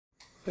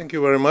Thank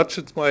you very much.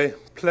 It's my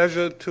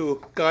pleasure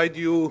to guide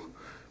you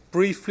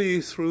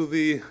briefly through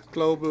the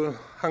Global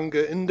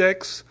Hunger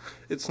Index.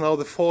 It's now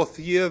the fourth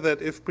year that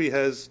IFPRI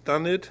has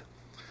done it.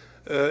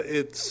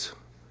 Its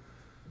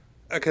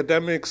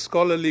academic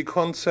scholarly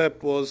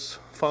concept was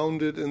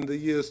founded in the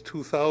years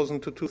 2000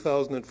 to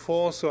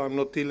 2004, so I'm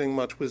not dealing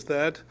much with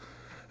that.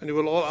 And you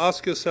will all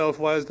ask yourself,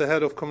 why is the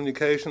head of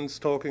communications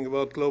talking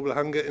about Global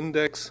Hunger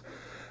Index?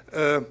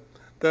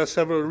 There are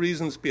several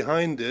reasons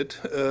behind it.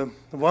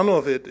 One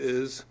of it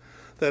is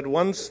that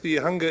once the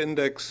hunger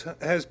index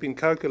has been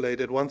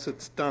calculated, once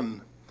it's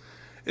done,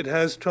 it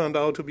has turned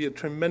out to be a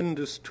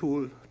tremendous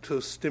tool to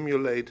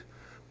stimulate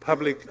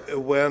public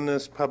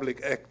awareness,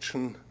 public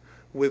action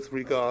with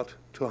regard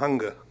to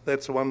hunger.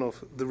 That's one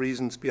of the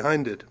reasons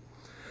behind it.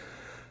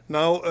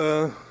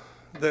 Now,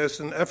 there's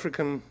an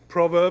African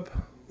proverb.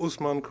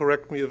 Usman,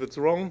 correct me if it's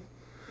wrong.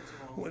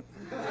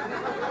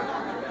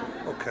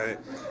 Okay.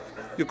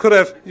 You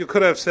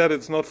could have said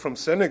it's not from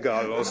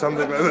Senegal or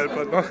something like that,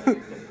 but not,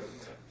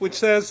 which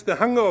says the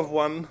hunger of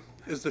one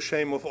is the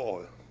shame of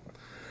all.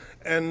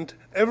 And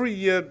every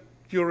year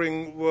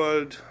during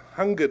World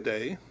Hunger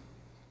Day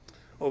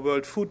or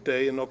World Food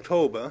Day in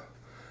October,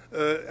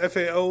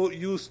 FAO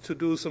used to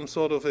do some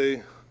sort of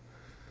a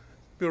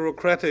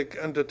bureaucratic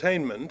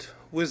entertainment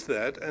with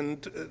that,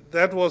 and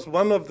that was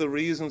one of the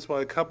reasons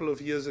why a couple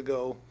of years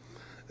ago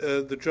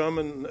the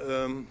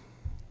German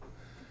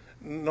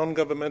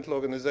non-governmental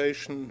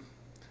organization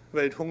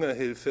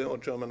Welthungerhilfe, or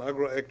German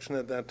Agro-Action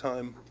at that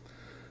time,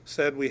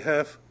 said we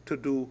have to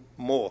do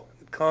more.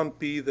 It can't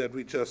be that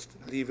we just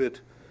leave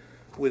it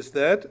with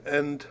that.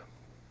 And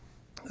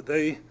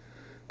they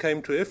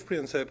came to IFPRI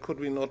and said, could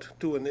we not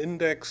do an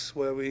index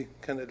where we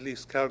can at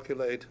least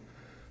calculate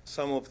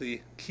some of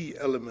the key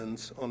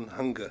elements on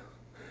hunger?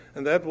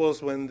 And that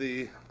was when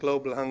the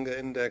Global Hunger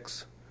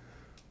Index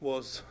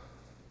was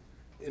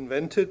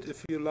invented,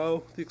 if you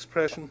allow the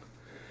expression.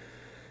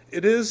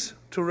 It is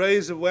to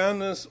raise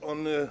awareness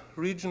on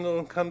regional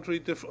and country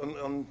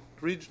differences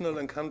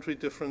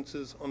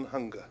on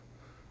hunger.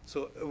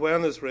 So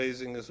awareness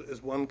raising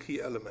is one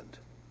key element.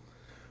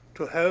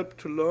 To help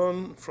to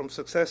learn from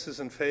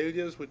successes and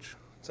failures, which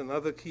is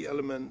another key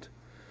element,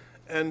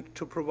 and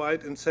to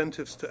provide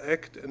incentives to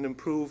act and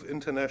improve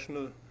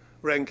international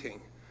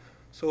ranking.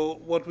 So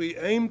what we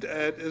aimed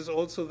at is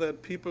also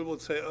that people would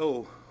say,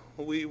 oh,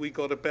 we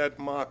got a bad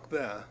mark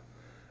there.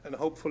 And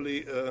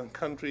hopefully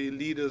country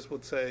leaders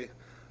would say,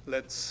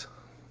 let's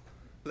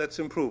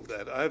improve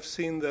that. I've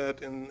seen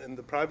that in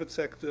the private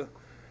sector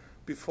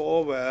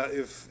before, where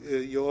if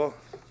your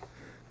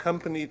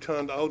company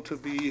turned out to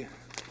be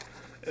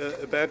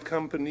a bad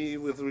company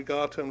with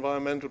regard to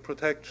environmental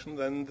protection,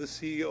 then the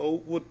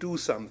CEO would do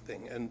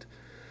something. And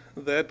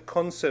that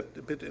concept,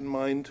 a bit in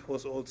mind,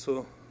 was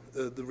also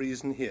the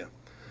reason here.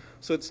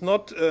 So it's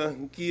not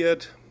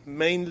geared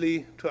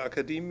mainly to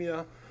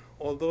academia,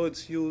 although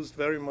it's used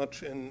very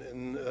much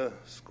in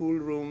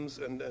schoolrooms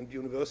and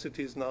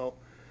universities now.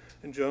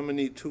 In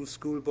Germany, 2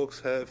 school books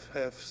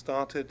have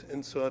started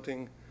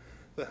inserting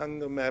the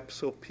hunger map,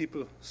 so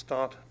people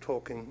start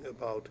talking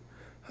about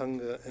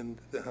hunger and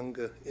the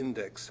hunger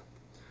index.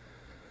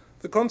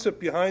 The concept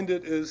behind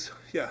it is,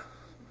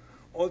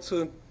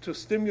 also to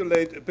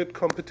stimulate a bit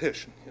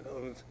competition.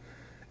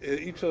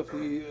 Each of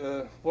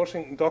the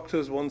Washington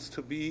doctors wants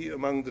to be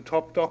among the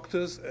top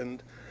doctors,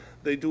 and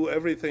they do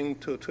everything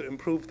to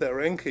improve their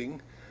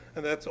ranking,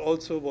 and that's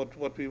also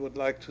what we would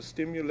like to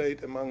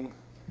stimulate among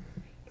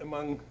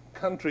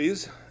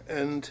countries,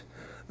 and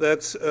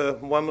that's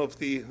one of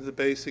the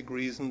basic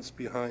reasons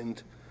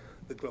behind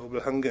the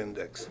Global Hunger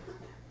Index.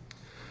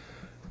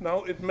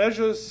 Now it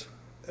measures,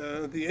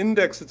 the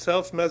index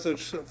itself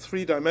measures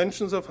 3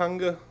 dimensions of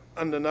hunger: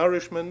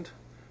 undernourishment,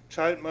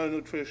 child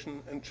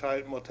malnutrition, and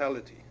child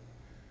mortality.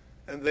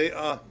 And they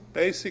are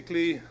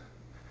basically,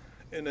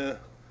 in a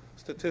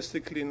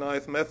statistically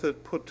nice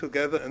method, put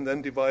together and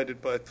then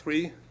divided by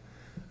 3,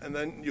 and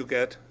then you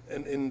get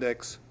an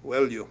index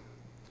value.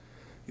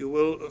 You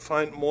will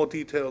find more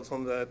details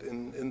on that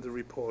in the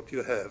report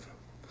you have.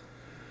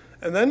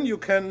 And then you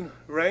can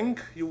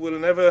rank. You will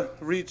never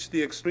reach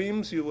the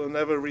extremes. You will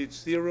never reach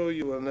 0.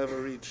 You will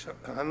never reach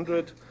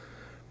 100.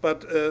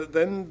 But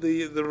then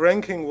the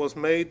ranking was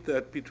made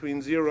that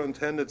between 0 and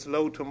 10 it's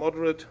low to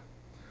moderate.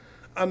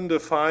 Under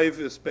 5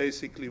 is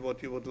basically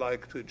what you would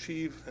like to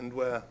achieve and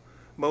where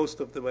most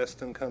of the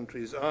Western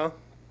countries are.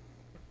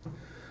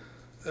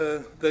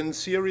 Then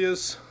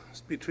serious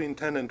is between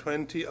 10 and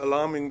 20,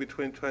 alarming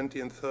between 20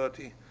 and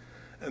 30,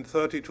 and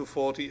 30 to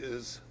 40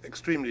 is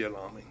extremely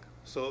alarming.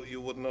 So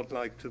you would not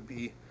like to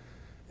be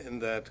in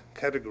that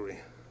category.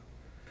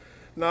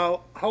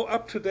 Now, how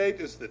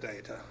up-to-date is the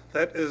data?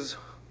 That is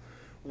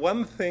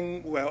one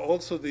thing where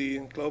also the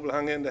Global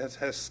Hunger Index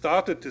has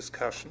started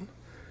discussion.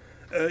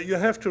 You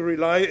have to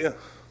rely,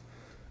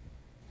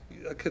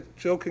 I could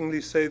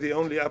jokingly say the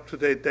only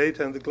up-to-date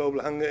data in the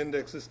Global Hunger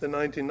Index is the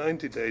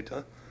 1990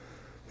 data,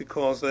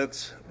 because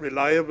that's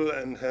reliable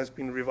and has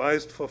been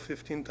revised for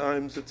 15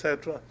 times,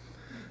 etc.,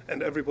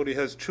 and everybody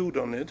has chewed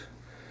on it.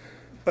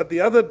 But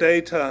the other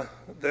data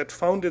that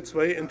found its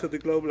way into the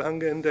Global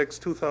Hunger Index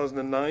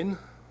 2009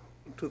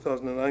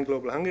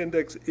 Global Hunger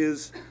Index,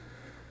 is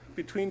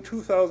between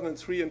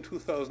 2003 and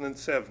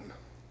 2007.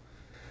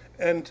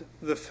 And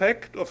the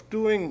fact of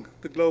doing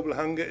the Global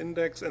Hunger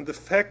Index and the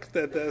fact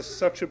that there's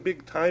such a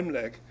big time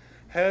lag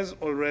has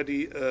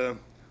already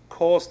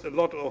caused a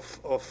lot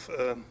of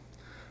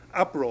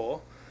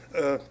uproar.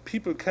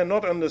 People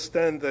cannot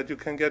understand that you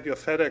can get your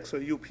FedEx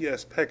or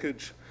UPS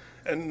package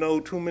and know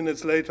 2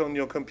 minutes later on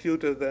your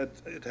computer that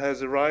it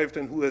has arrived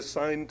and who has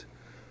signed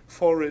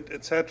for it,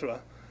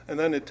 etc. And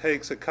then it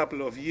takes a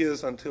couple of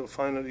years until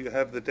finally you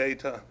have the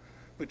data,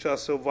 which are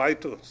so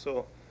vital.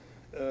 So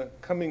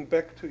coming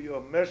back to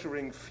your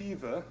measuring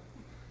fever,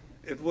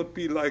 it would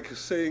be like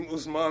saying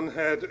Usman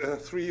had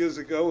 3 years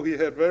ago, he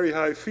had very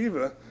high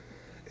fever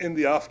in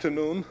the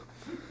afternoon.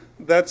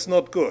 That's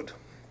not good.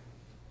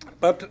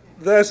 But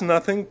there's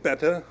nothing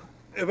better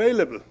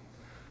available.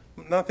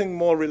 Nothing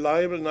more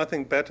reliable,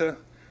 nothing better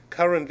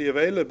currently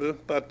available.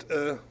 But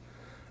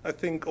I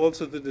think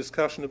also the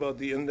discussion about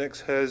the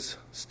index has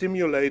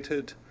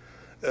stimulated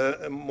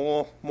a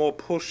more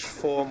push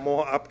for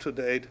more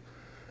up-to-date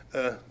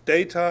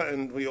data.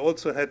 And we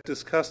also had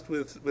discussed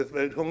with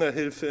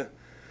Welthungerhilfe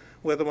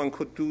whether one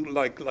could do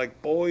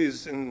like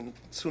buoys in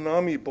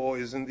tsunami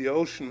buoys in the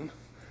ocean,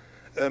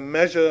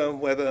 measure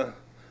whether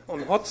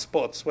on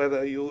hotspots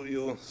whether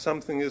you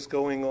something is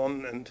going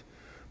on, and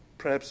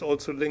perhaps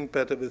also link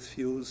better with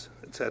views,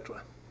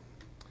 etc.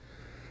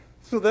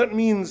 So that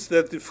means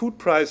that the food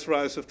price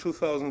rise of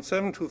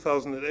 2007,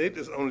 2008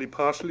 is only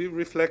partially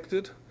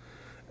reflected,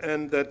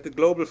 and that the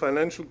global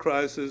financial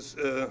crisis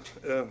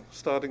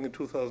starting in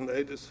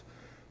 2008 is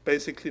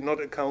basically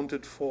not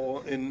accounted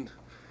for in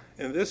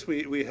this.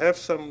 We have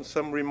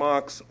some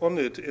remarks on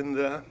it in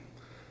there,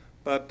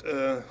 but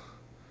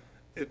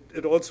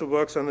it also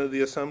works under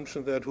the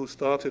assumption that who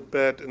started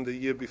bad in the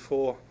year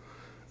before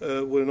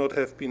will not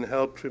have been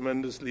helped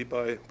tremendously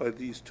by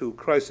these two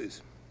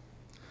crises.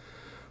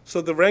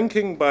 So the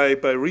ranking by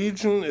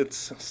region,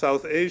 it's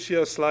South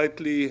Asia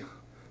slightly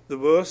the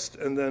worst,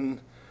 and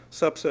then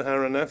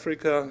Sub-Saharan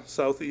Africa,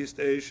 Southeast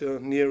Asia,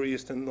 Near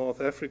East and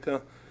North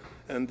Africa,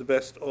 and the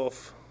best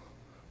off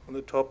on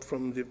the top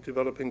from the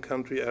developing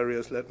country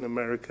areas, Latin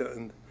America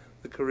and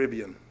the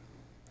Caribbean.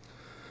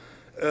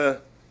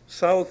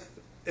 South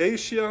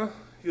Asia,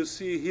 you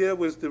see here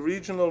with the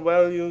regional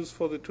values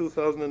for the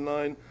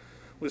 2009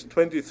 with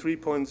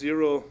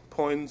 23.0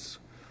 points,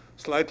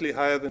 slightly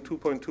higher than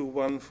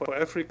 2.21 for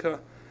Africa.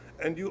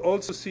 And you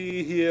also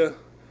see here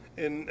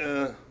in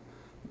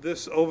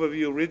this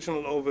overview,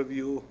 regional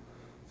overview,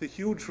 the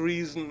huge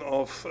reason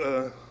of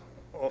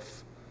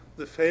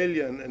the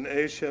failure in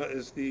Asia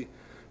is the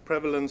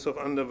prevalence of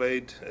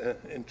underweight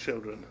in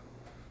children.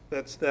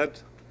 That's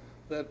that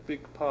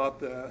big part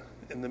there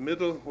in the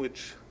middle,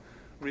 which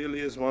really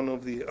is one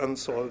of the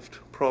unsolved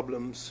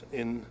problems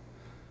in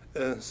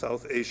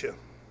South Asia.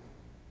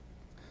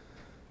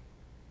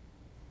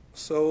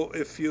 So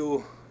if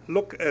you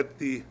look at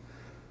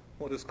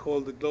what is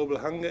called the Global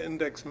Hunger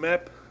Index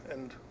map,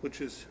 and which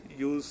is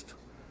used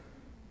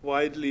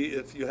widely,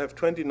 if you have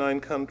 29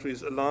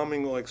 countries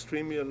alarming or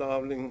extremely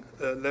alarming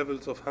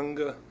levels of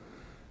hunger,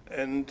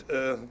 and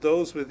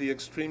those with the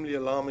extremely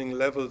alarming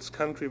levels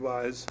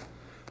country-wise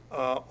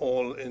are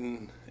all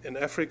in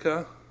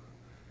Africa.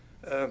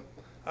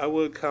 I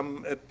will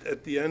come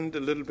at the end a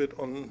little bit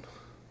on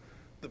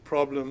the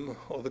problem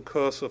or the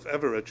curse of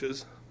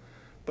averages,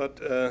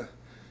 but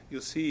you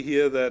see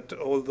here that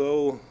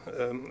although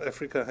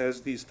Africa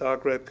has these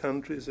dark red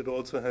countries, it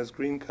also has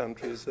green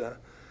countries there,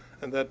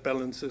 and that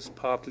balances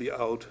partly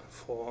out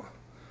for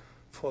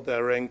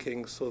their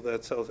rankings, so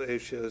that South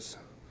Asia is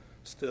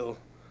still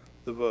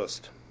the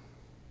worst.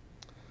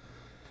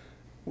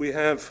 We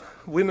have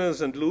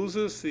winners and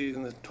losers.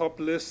 In the top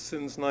list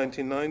since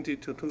 1990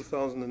 to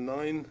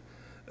 2009,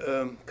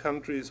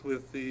 countries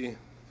with the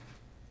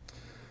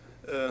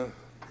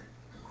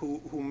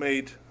who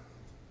made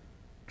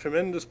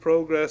tremendous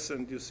progress,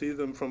 and you see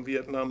them from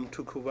Vietnam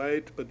to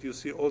Kuwait, but you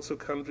see also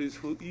countries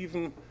who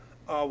even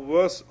are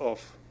worse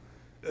off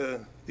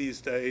these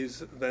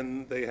days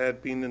than they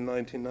had been in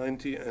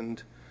 1990,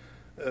 and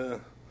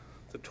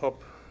the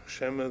top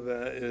shemmer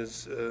there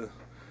is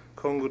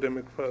Congo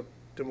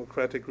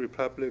Democratic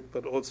Republic,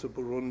 but also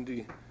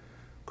Burundi,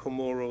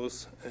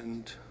 Comoros,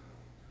 and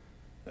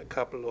a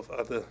couple of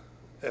other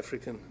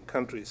African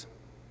countries.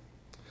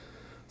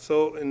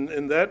 So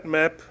in that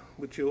map,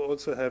 which you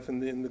also have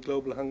in the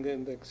Global Hunger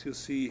Index, you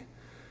see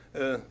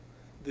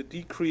the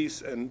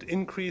decrease and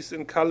increase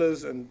in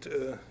colors, and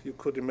you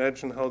could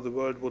imagine how the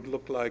world would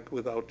look like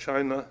without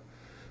China,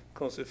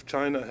 because if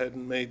China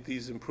hadn't made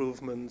these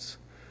improvements,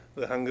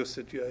 the hunger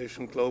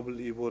situation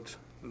globally would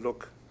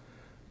look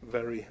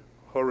very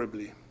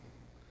horribly.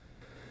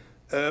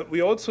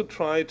 We also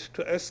tried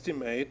to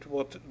estimate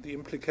what the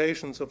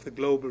implications of the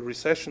global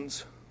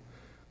recessions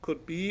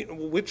could be.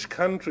 Which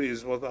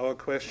countries, was our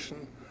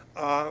question,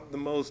 are the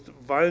most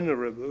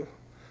vulnerable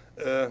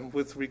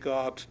with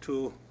regard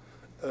to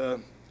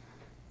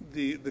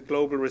the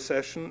global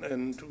recession,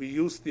 and we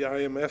used the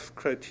IMF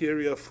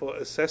criteria for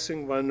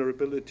assessing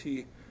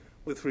vulnerability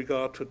with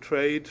regard to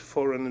trade,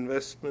 foreign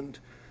investment,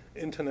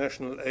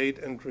 international aid,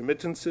 and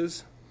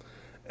remittances.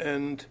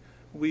 And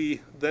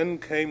we then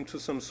came to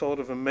some sort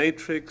of a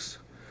matrix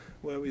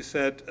where we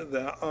said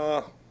there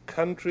are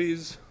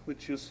countries,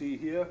 which you see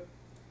here,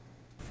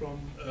 from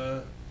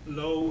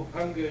low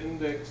hunger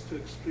index to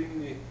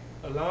extremely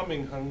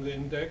alarming hunger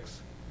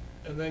index,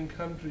 and then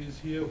countries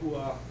here who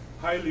are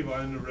highly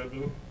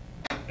vulnerable,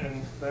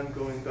 and then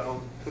going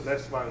down to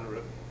less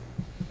vulnerable.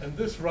 And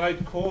this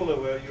right corner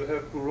where you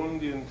have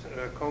Burundi and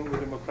Congo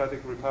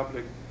Democratic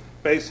Republic,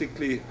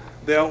 basically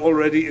they are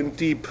already in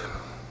deep,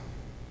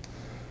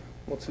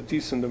 what's a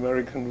decent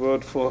American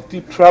word for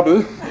deep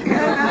trouble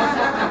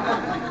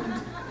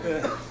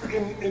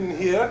in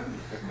here.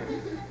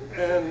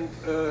 And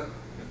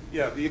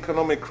yeah, the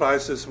economic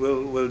crisis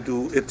will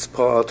do its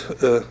part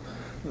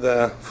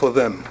there for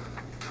them.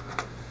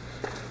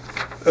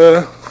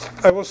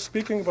 I was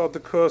speaking about the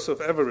curse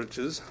of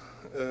averages.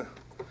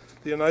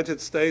 The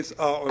United States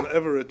are on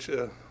average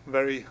a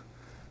very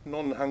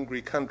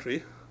non-hungry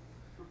country,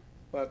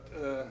 but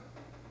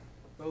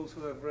those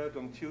who have read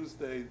on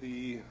Tuesday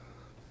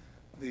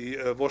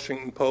the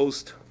Washington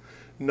Post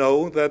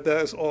know that there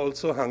is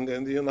also hunger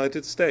in the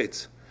United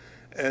States.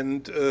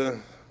 And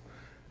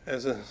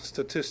as a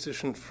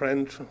statistician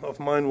friend of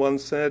mine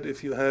once said,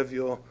 if you have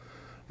your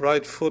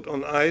right foot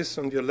on ice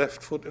and your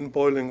left foot in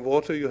boiling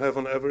water, you have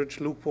on average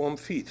lukewarm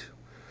feet.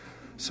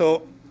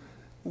 So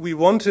we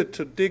wanted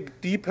to dig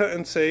deeper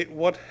and say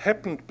what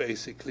happened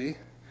basically,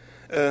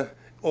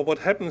 or what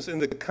happens in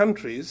the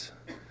countries.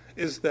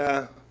 Is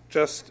there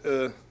just,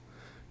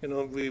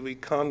 we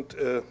can't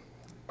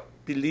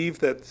believe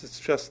that it's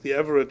just the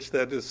average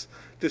that is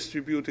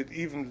distributed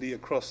evenly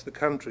across the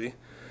country.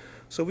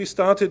 So we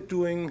started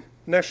doing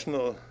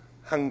national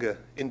hunger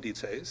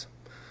indices.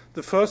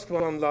 The first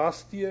one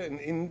last year in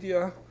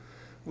India,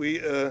 we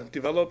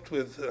developed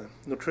with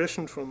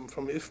nutrition from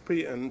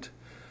IFPRI and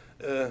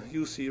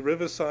UC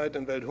Riverside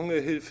and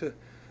Welthungerhilfe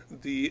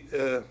the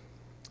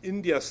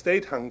India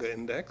State Hunger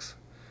Index,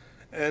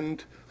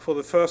 and for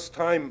the first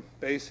time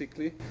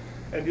basically.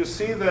 And you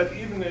see that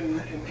even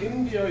in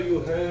India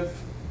you have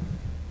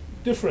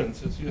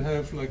differences. You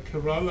have like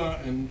Kerala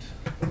and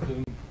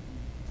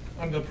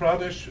Andhra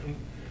Pradesh,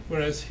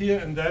 whereas here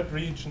in that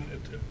region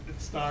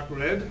it's dark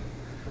red.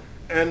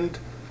 And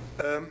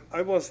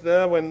I was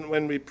there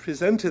when we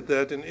presented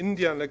that in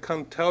India, and I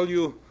can't tell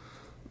you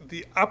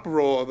the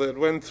uproar that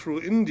went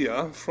through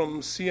India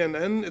from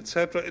CNN,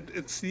 etc.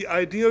 It's the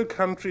ideal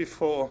country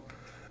for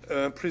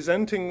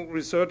presenting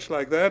research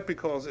like that,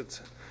 because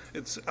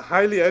it's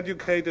highly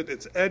educated,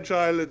 it's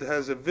agile, it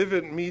has a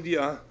vivid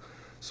media.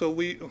 So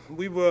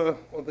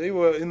they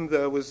were in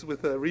there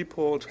with a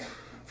report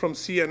from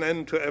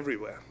CNN to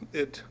everywhere.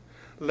 It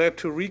led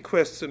to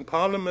requests in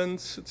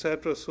parliaments,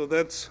 etc. So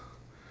that's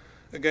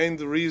again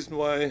the reason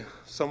why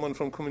someone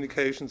from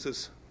communications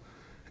is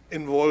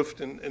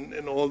involved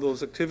in all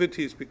those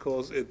activities,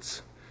 because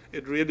it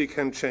really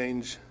can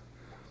change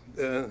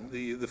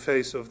the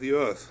face of the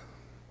earth.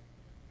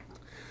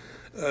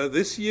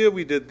 This year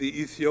we did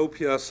the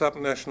Ethiopia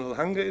Subnational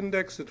Hunger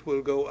Index. It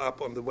will go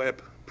up on the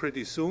web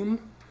pretty soon.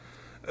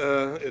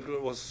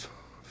 It was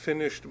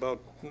finished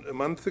about a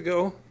month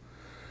ago.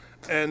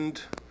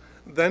 And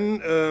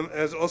then,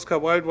 as Oscar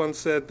Wilde once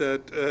said,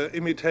 that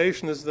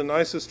imitation is the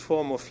nicest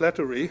form of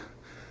flattery,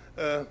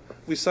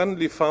 we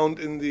suddenly found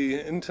in the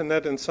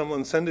internet, and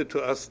someone sent it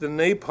to us, the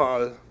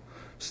Nepal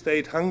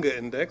State Hunger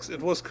Index.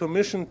 It was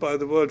commissioned by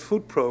the World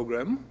Food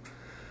Programme,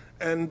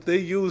 and they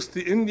used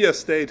the India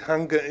State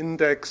Hunger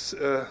Index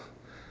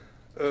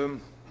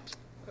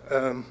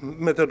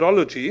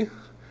methodology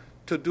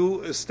to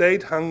do a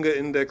state hunger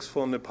index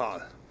for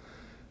Nepal.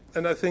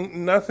 And I think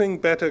nothing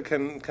better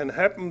can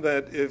happen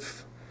that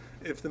if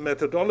the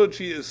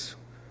methodology is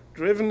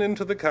driven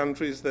into the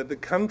countries, that the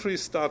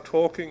countries start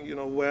talking,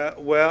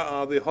 where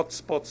are the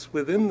hotspots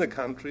within the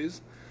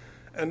countries,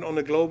 and on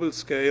a global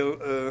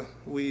scale,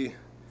 we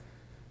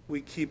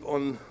keep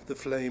on the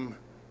flame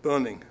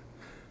burning.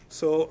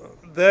 So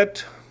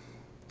that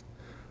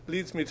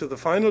leads me to the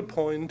final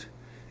point.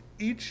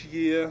 Each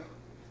year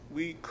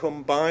we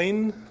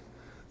combine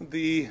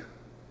the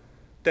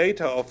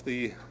data of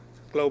the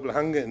Global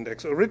Hunger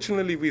Index.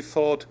 Originally we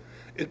thought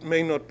it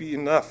may not be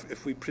enough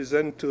if we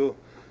present to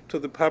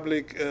the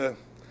public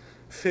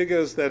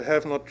figures that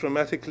have not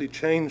dramatically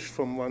changed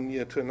from one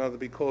year to another,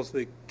 because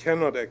they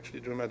cannot actually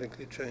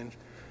dramatically change.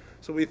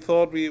 So we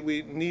thought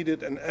we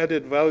needed an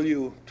added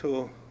value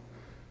to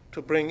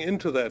bring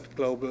into that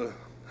Global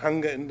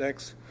Hunger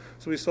Index.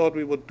 So we thought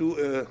we would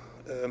do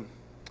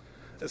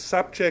a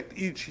subject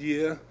each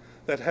year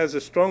that has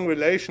a strong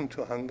relation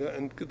to hunger,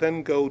 and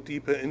then go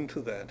deeper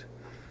into that.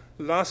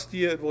 Last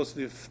year it was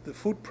the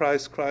food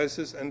price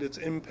crisis and its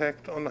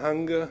impact on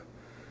hunger.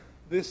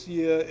 This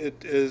year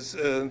it is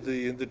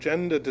the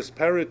gender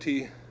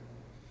disparity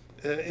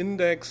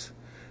index.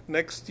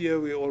 Next year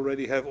we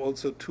already have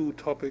also two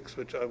topics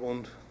which I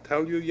won't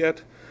tell you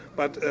yet,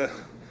 but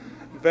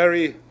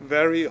very,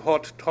 very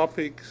hot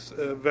topics,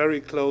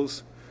 very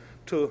close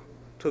to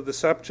the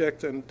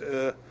subject, and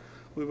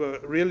we were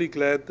really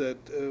glad that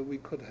we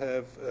could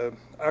have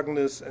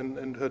Agnes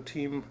and her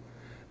team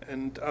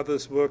and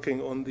others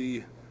working on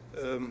the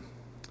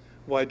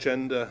why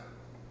gender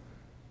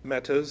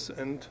matters.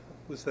 And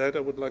with that, I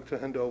would like to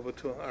hand over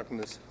to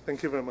Agnes.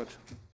 Thank you very much.